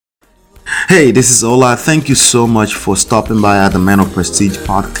Hey, this is Ola. Thank you so much for stopping by at the Man of Prestige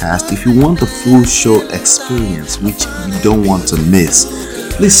podcast. If you want the full show experience, which you don't want to miss,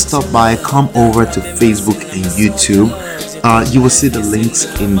 please stop by, come over to Facebook and YouTube. You will see the links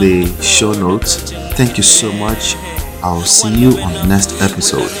in the show notes. Thank you so much. I'll see you on the next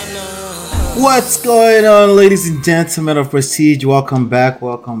episode. What's going on, ladies and gentlemen of Prestige? Welcome back.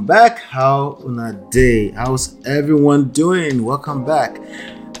 Welcome back. How on a day? How's everyone doing? Welcome back.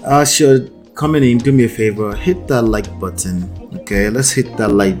 Should coming in, do me a favor, hit that like button. Okay, let's hit that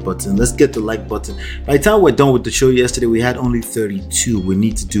like button. Let's get the like button. By the time we're done with the show yesterday, we had only 32. We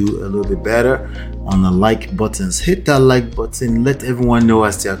need to do a little bit better on the like buttons. Hit that like button. Let everyone know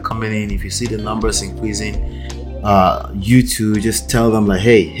as they're coming in. If you see the numbers increasing, you two just tell them like,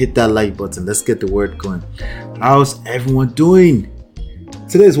 hey, hit that like button. Let's get the word going. How's everyone doing?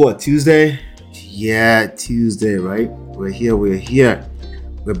 Today is what, Tuesday? Yeah, Tuesday, right? We're here.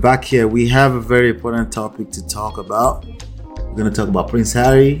 We're back here. We have a very important topic to talk about. We're going to talk about Prince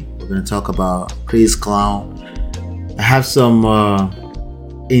Harry. We're going to talk about Chris Clown. I have some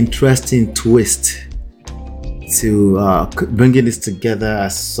interesting twist to bringing this together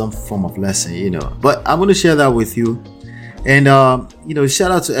as some form of lesson, But I'm going to share that with you. And,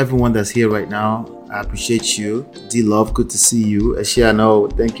 shout out to everyone that's here right now. I appreciate you. D-Love, good to see you. Ashiano,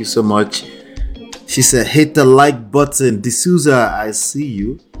 thank you so much. She said, hit the like button. D'Souza, I see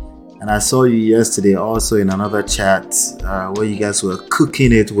you. And I saw you yesterday also in another chat where you guys were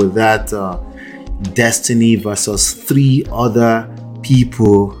cooking it with that Destiny versus 3 other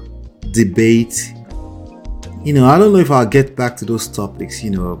people debate. I don't know if I'll get back to those topics,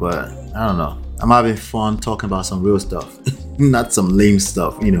 but I don't know. I'm having fun talking about some real stuff, not some lame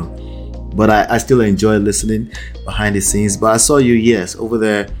stuff, But I still enjoy listening behind the scenes. But I saw you, yes, over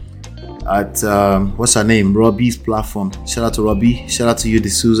there at what's her name, Robbie's platform. Shout out to Robbie. Shout out to you,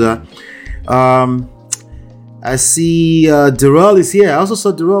 D'Souza. I see Darrell is here. I also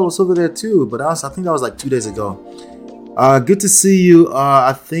saw Darrell was over there too, but I think that was like 2 days ago. Good to see you.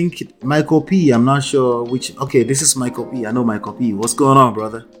 I think Michael P. I'm not sure which. Okay, this is Michael P. I know Michael P. What's going on,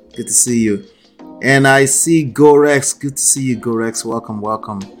 brother? Good to see you. And I see Gorex. Good to see you, Gorex. Welcome.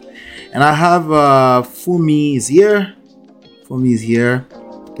 And I have Fumi is here.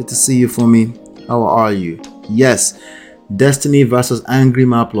 Good to see you, Fumi. How are you? Yes, Destiny versus Angry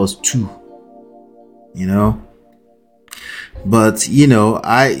Man plus 2. But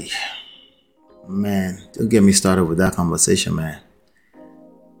don't get me started with that conversation, man.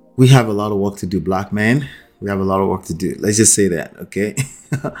 We have a lot of work to do, black man. We have a lot of work to do. Let's just say that, okay?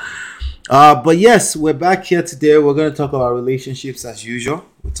 But yes, we're back here today. We're going to talk about relationships as usual.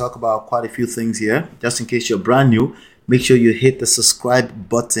 We'll talk about quite a few things here. Just in case you're brand new, make sure you hit the subscribe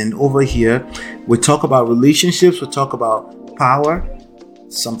button over here. We talk about relationships. We talk about power,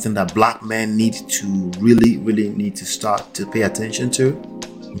 something that black men need to really need to start to pay attention to.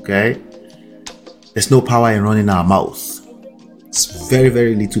 Okay, there's no power in running our mouth. It's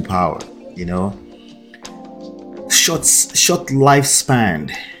very little power. Short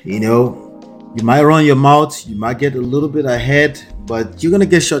lifespan. You might run your mouth, you might get a little bit ahead, but you're gonna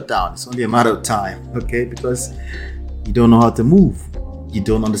get shut down. It's only a matter of time. Okay, because you don't know how to move. You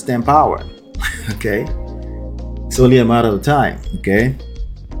don't understand power. Okay? It's only a matter of time. Okay?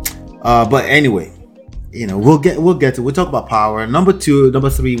 But anyway, we'll get to. We'll talk about power. Number 3,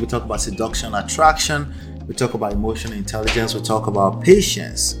 we talk about seduction, attraction. We talk about emotional intelligence. We talk about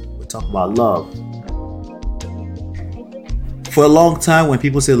patience. We talk about love. For a long time, when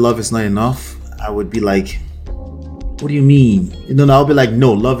people say love is not enough, I would be like, what do you mean? I'll be like,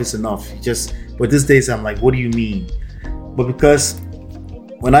 no, love is enough. But these days I'm like, what do you mean? But because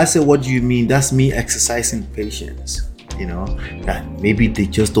when I say what do you mean, that's me exercising patience. That maybe they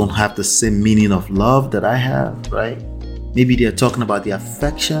just don't have the same meaning of love that I have, right? Maybe they're talking about the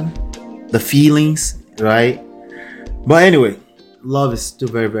affection, the feelings, right? But anyway, love is still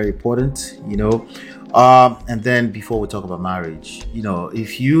very important, and then before we talk about marriage,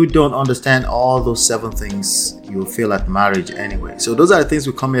 if you don't understand all those 7 things, you'll fail at marriage anyway. So those are the things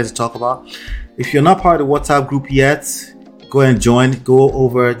we come here to talk about. If you're not part of the WhatsApp group yet, go and join. Go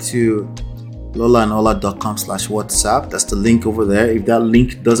over to lolaandola.com/WhatsApp. That's the link over there. If that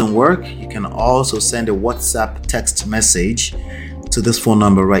link doesn't work, you can also send a WhatsApp text message to this phone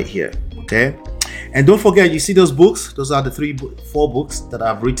number right here. Okay? And don't forget, you see those books? Those are the 4 books that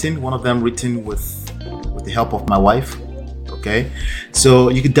I've written. One of them written with the help of my wife. Okay? So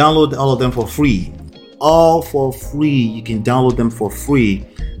you can download all of them for free. All for free. You can download them for free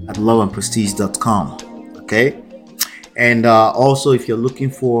at loveandprestige.com. Okay? And also, if you're looking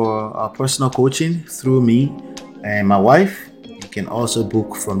for personal coaching through me and my wife, you can also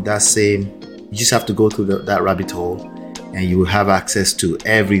book from that same. You just have to go through that rabbit hole, and you will have access to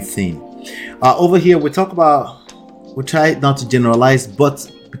everything. Over here, we try not to generalize,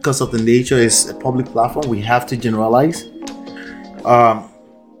 but because of the nature is a public platform, we have to generalize.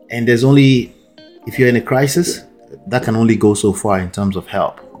 And there's only, if you're in a crisis, that can only go so far in terms of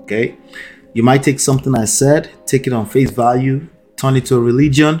help. Okay, you might take something I said, take it on face value, turn it to a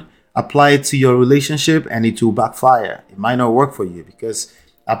religion, apply it to your relationship, and it will backfire. It might not work for you because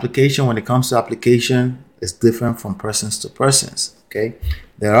when it comes to application, is different from persons to persons. Okay,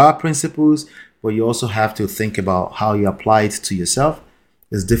 there are principles, but you also have to think about how you apply it to yourself.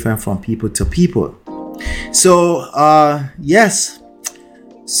 It's different from people to people. So yes.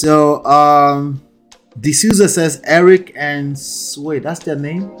 So D'Souza says Eric and Sway. That's their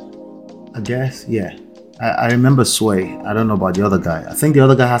name, I guess. Yeah, I remember Sway. I don't know about the other guy. I think the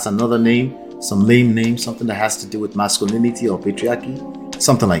other guy has another name, some lame name, something that has to do with masculinity or patriarchy,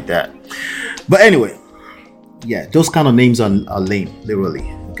 something like that. But anyway, yeah, those kind of names are lame, literally.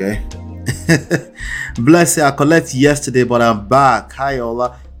 Okay. Blessed, I collect yesterday, but I'm back. Hi,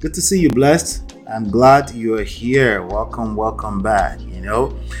 Ola. Good to see you, Blessed. I'm glad you're here. Welcome back.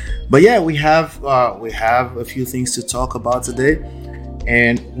 But yeah, we have a few things to talk about today,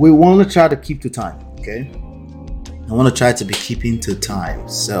 and we want to try to keep to time. Okay, I want to try to be keeping to time.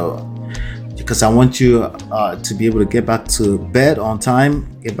 So, because I want you to be able to get back to bed on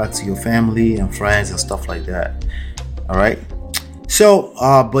time, get back to your family and friends and stuff like that. All right. So,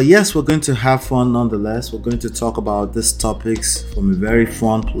 but yes, we're going to have fun nonetheless. We're going to talk about these topics from a very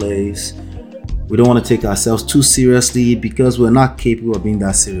fun place. We don't want to take ourselves too seriously because we're not capable of being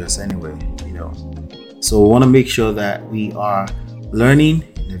that serious anyway, So we want to make sure that we are learning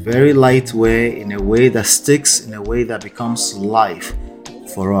in a very light way, in a way that sticks, in a way that becomes life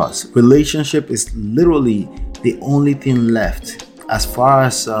for us. Relationship is literally the only thing left as far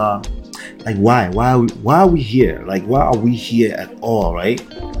as why are we here? Like, why are we here at all, right?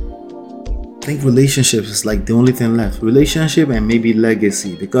 I think relationships is like the only thing left. Relationship and maybe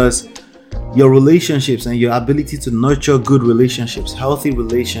legacy, because your relationships and your ability to nurture good relationships, healthy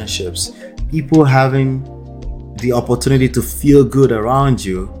relationships, people having the opportunity to feel good around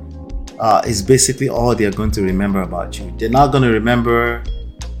you is basically all they're going to remember about you. They're not going to remember,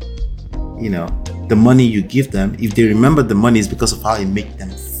 the money you give them. If they remember the money, it's because of how it makes them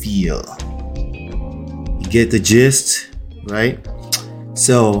feel. You get the gist, right?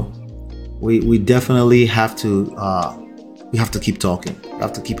 So we definitely have to keep talking. We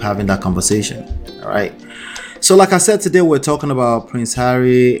have to keep having that conversation. All right. So like I said, today we're talking about Prince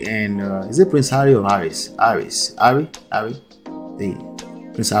Harry and is it Prince Harry or Harris? Harry?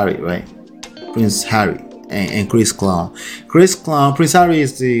 Prince Harry, right? Prince Harry and Chris Clown. Prince Harry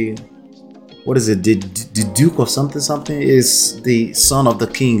is the Duke of something is the son of the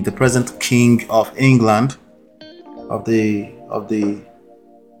king, the present king of England, of the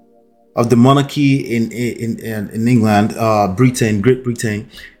monarchy in England, Great Britain,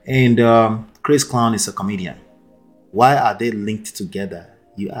 and Chris Clown is a comedian. Why are they linked together,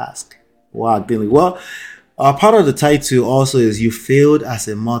 you ask? Why are they linked? Well, part of the title also is "You failed as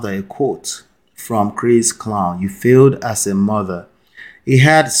a mother." A quote from Chris Clown: "You failed as a mother." He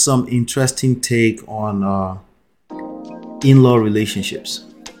had some interesting take on in-law relationships.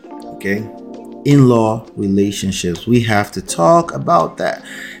 Okay, in-law relationships. We have to talk about that.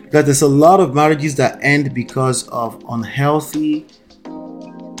 Because there's a lot of marriages that end because of unhealthy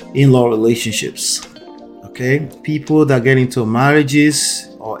in-law relationships. Okay, people that get into marriages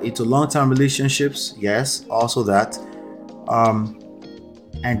or into long-term relationships, yes, also that,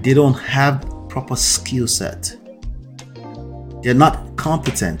 and they don't have proper skill set. They're not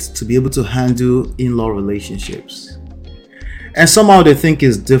competent to be able to handle in-law relationships, and somehow they think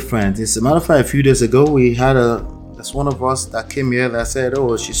it's different. As a matter of fact, a few days ago, we had there's one of us that came here that said,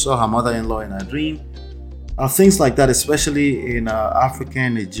 she saw her mother-in-law in a dream. Things like that, especially in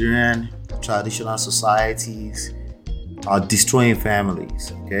African, Nigerian, traditional societies, are destroying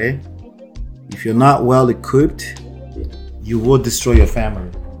families. Okay, if you're not well equipped, you will destroy your family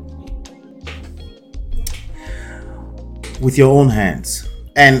with your own hands.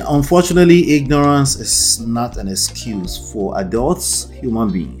 And unfortunately, ignorance is not an excuse for adults, human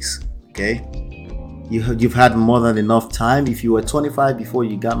beings. Okay, you've had more than enough time. If you were 25 before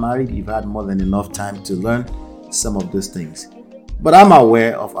you got married, you've had more than enough time to learn some of these things. But I'm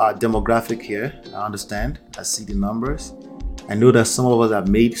aware of our demographic here. I understand. I see the numbers. I know that some of us have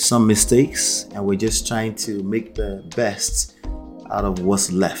made some mistakes, and we're just trying to make the best out of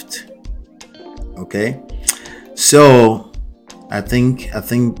what's left. Okay, so I think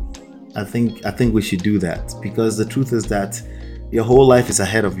we should do that, because the truth is that Your whole life is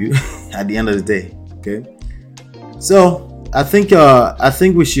ahead of you at the end of the day. Okay. So I think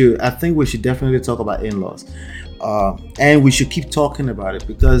we should definitely talk about in-laws. And we should keep talking about it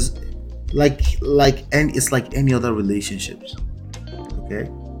because and it's like any other relationships. Okay.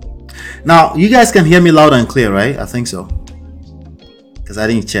 Now you guys can hear me loud and clear, right? I think so. Because I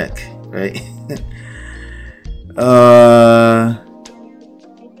didn't check, right?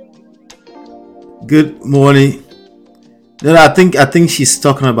 Good morning. No, I think she's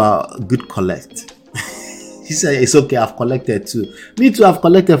talking about good collect. She said it's okay, I've collected too. Me too, I've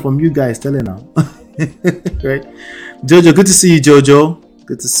collected from you guys, tell her now. Right? Jojo, good to see you, Jojo.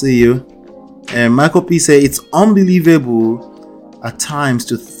 Good to see you. And Michael P said it's unbelievable at times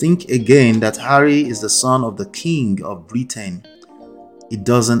to think again that Harry is the son of the King of Britain. It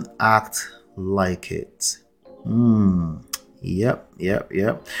doesn't act like it. Yep.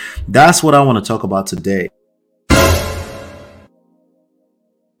 That's what I want to talk about today.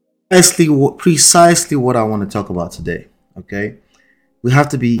 Precisely what I want to talk about today. Okay, we have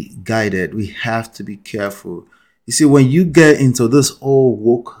to be guided. We have to be careful. You see, when you get into this whole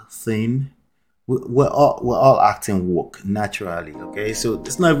woke thing, we're all acting woke naturally. Okay, so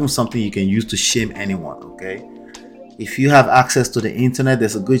it's not even something you can use to shame anyone. Okay, if you have access to the internet,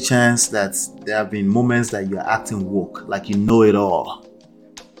 there's a good chance that there have been moments that you're acting woke, like you know it all.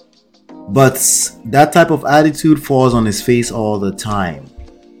 But that type of attitude falls on his face all the time.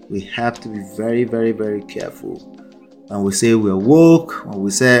 We have to be very, very, very careful. When we say we're woke, when we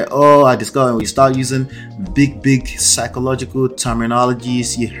say, oh, I discovered, when we start using big psychological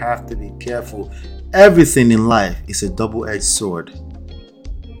terminologies, you have to be careful. Everything in life is a double-edged sword.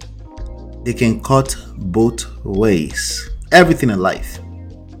 They can cut both ways. Everything in life.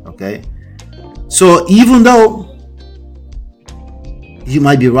 Okay? So even though you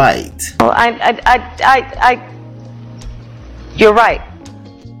might be right. Well, you're right.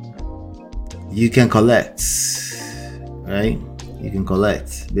 You can collect, right? You can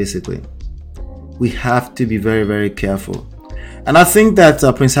collect, basically. We have to be very, very careful. And I think that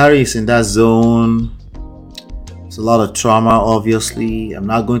Prince Harry is in that zone. It's a lot of trauma, obviously. I'm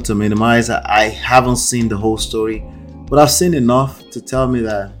not going to minimize it. I haven't seen the whole story, but I've seen enough to tell me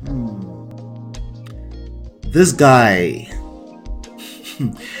that this guy,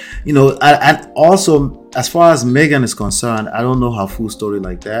 and also as far as Meghan is concerned, I don't know her full story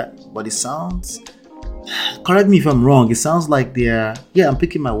like that, but it sounds, correct me if I'm wrong, it sounds like I'm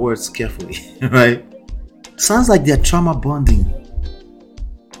picking my words carefully, right? Sounds like they're trauma bonding.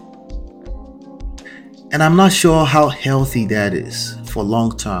 And I'm not sure how healthy that is for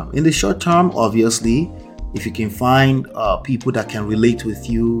long term. In the short term, obviously, if you can find people that can relate with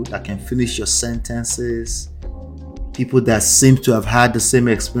you, that can finish your sentences, people that seem to have had the same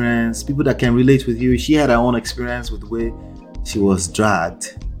experience, people that can relate with you. She had her own experience with the way she was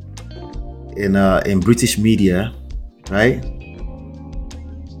dragged in British media, right?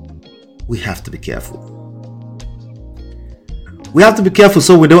 We have to be careful. We have to be careful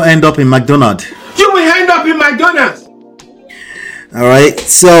so we don't end up in McDonald's. You will end up in McDonald's. All right.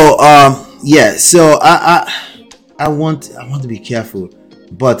 So So I want to be careful.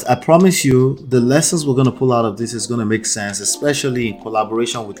 But I promise you, the lessons we're going to pull out of this is going to make sense, especially in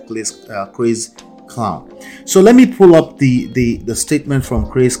collaboration with Craze Clown. So let me pull up the statement from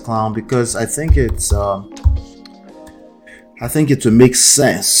Craze Clown because I think it will make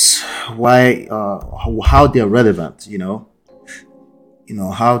sense why how they're relevant.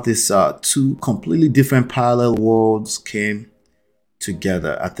 How this two completely different parallel worlds came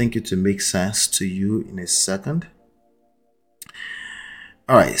together. I think it will make sense to you in a second.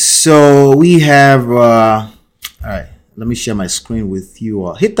 All right, so we have all right, let me share my screen with you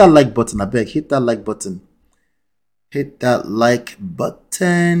all. Hit that like button, I beg. Hit that like button.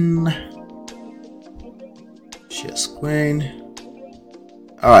 Share screen.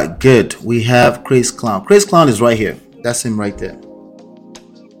 All right, good. We have Craze Clown. Craze Clown is right here. That's him right there.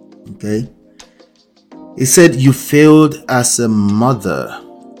 Okay. He said you failed as a mother.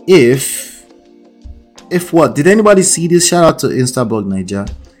 If what? Did anybody see this? Shout out to Instablog Niger.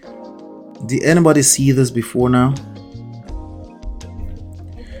 Did anybody see this before now?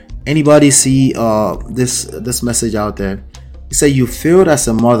 Anybody see this message out there? He said you failed as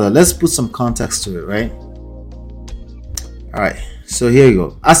a mother. Let's put some context to it, right? Alright, so here you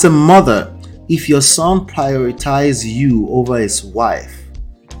go. As a mother, if your son prioritizes you over his wife,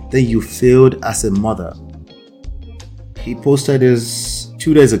 then you failed as a mother. He posted this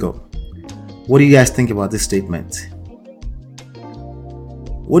 2 days ago. What do you guys think about this statement?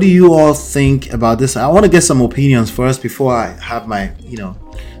 What do you all think about this? I want to get some opinions first before I have my,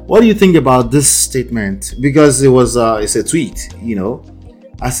 What do you think about this statement? Because it's a tweet,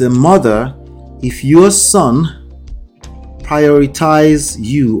 As a mother, if your son prioritize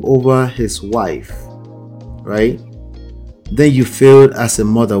you over his wife, right? Then you failed as a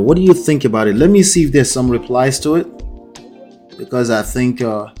mother. What do you think about it? Let me see if there's some replies to it, because I think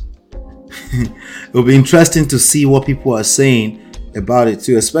it'll be interesting to see what people are saying about it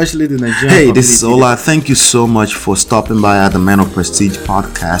too, especially the Nigerian community. Hey, this is Ola. Thank you so much for stopping by at the Man of Prestige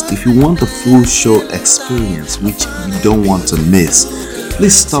podcast. If you want the full show experience, which you don't want to miss,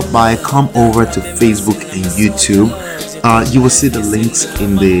 please stop by, come over to Facebook and YouTube. You will see the links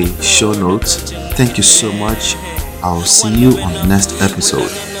in the show notes. Thank you so much. I'll see you on the next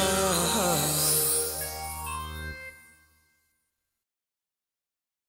episode.